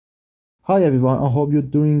Hi everyone, I hope you're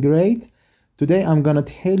doing great. Today I'm gonna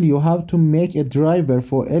tell you how to make a driver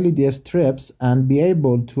for LED strips and be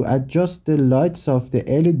able to adjust the lights of the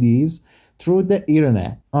LEDs through the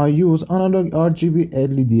internet. I use analog RGB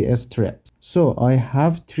LED strips. So I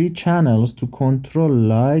have 3 channels to control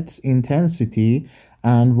lights intensity,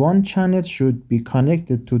 and one channel should be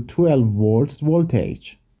connected to 12 volts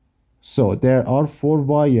voltage. So there are 4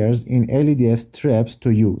 wires in LED strips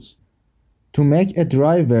to use. To make a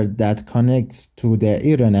driver that connects to the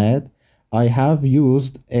Ethernet, I have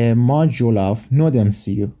used a module of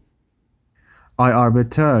NodeMCU. I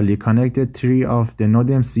arbitrarily connected 3 of the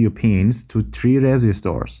NodeMCU pins to 3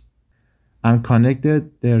 resistors and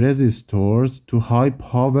connected the resistors to high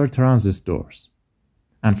power transistors.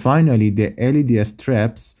 And finally, the LED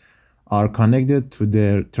strips are connected to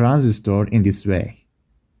the transistor in this way.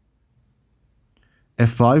 A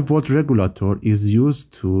 5-volt regulator is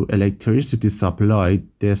used to electricity supply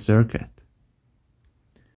the circuit.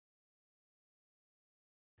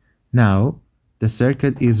 Now the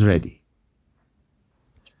circuit is ready.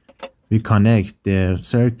 We connect the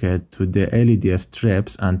circuit to the LED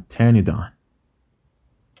strips and turn it on.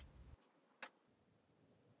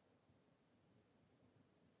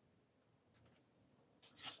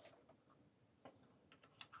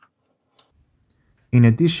 In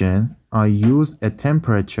addition, I use a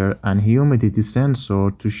temperature and humidity sensor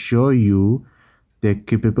to show you the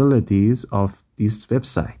capabilities of this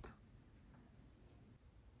website.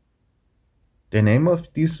 The name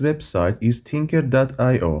of this website is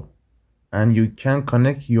tinker.io, and you can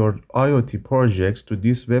connect your IoT projects to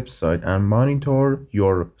this website and monitor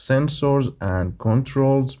your sensors and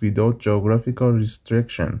controls without geographical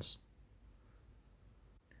restrictions.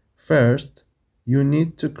 First, you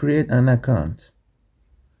need to create an account.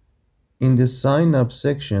 In the sign up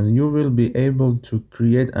section, you will be able to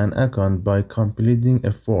create an account by completing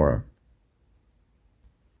a form.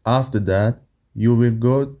 After that, you will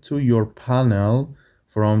go to your panel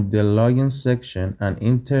from the login section and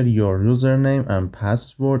enter your username and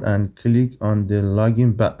password and click on the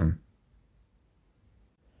login button.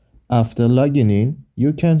 After logging in,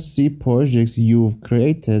 you can see projects you've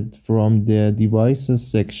created from the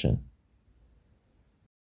devices section.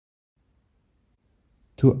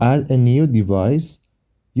 To add a new device,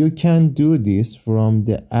 you can do this from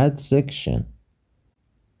the add section.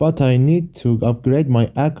 But I need to upgrade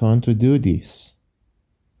my account to do this.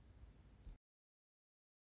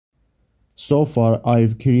 So far,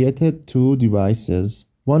 I've created 2 devices,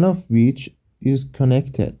 one of which is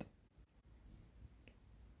connected.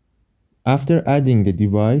 After adding the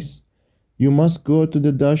device, you must go to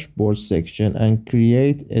the dashboard section and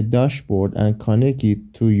create a dashboard and connect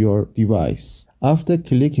it to your device. After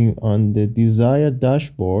clicking on the desired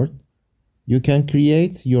dashboard, you can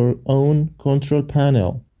create your own control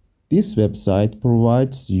panel. This website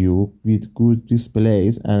provides you with good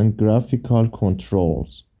displays and graphical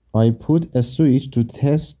controls. I put a switch to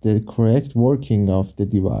test the correct working of the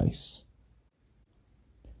device.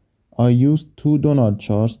 I used 2 donut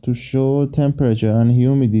charts to show temperature and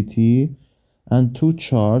humidity and 2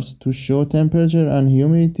 charts to show temperature and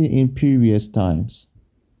humidity in previous times.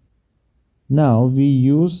 Now we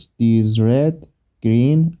use these red,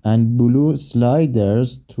 green and blue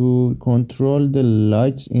sliders to control the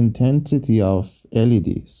light's intensity of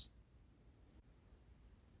LEDs.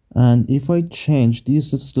 And if I change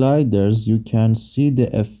these sliders, you can see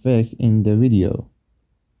the effect in the video.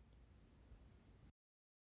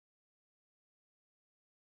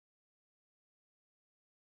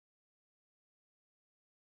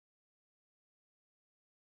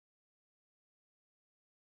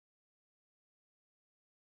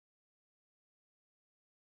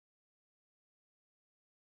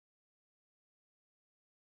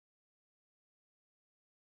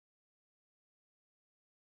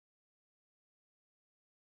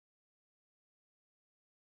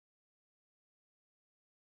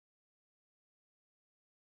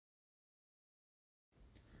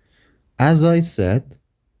 As I said,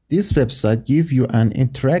 this website gives you an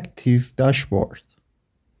interactive dashboard.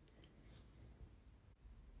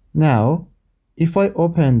 Now, if I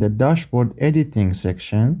open the dashboard editing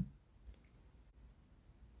section,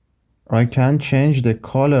 I can change the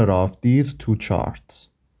color of these 2 charts.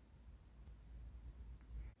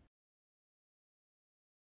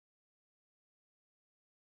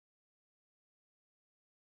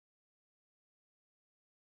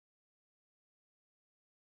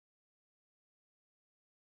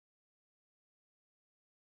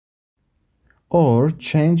 Or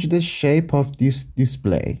change the shape of this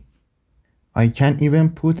display. I can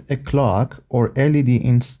even put a clock or LED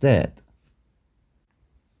instead.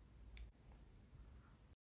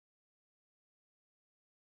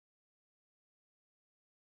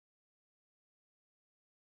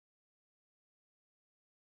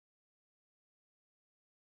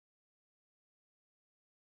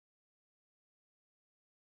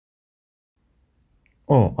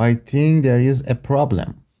 Oh, I think there is a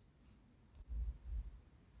problem.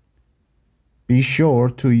 Be sure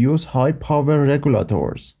to use high power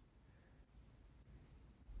regulators.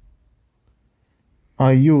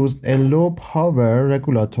 I used a low power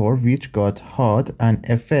regulator which got hot and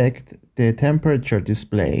affect the temperature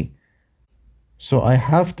display. So I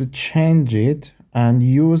have to change it and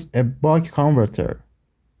use a buck converter.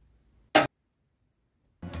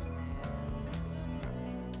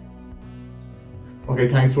 Okay,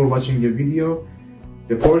 thanks for watching the video.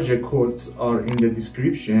 The project codes are in the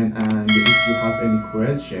description, and if you have any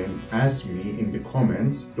question, ask me in the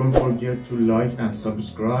comments. Don't forget to like and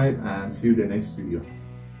subscribe, and see you in the next video.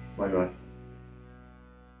 Bye bye.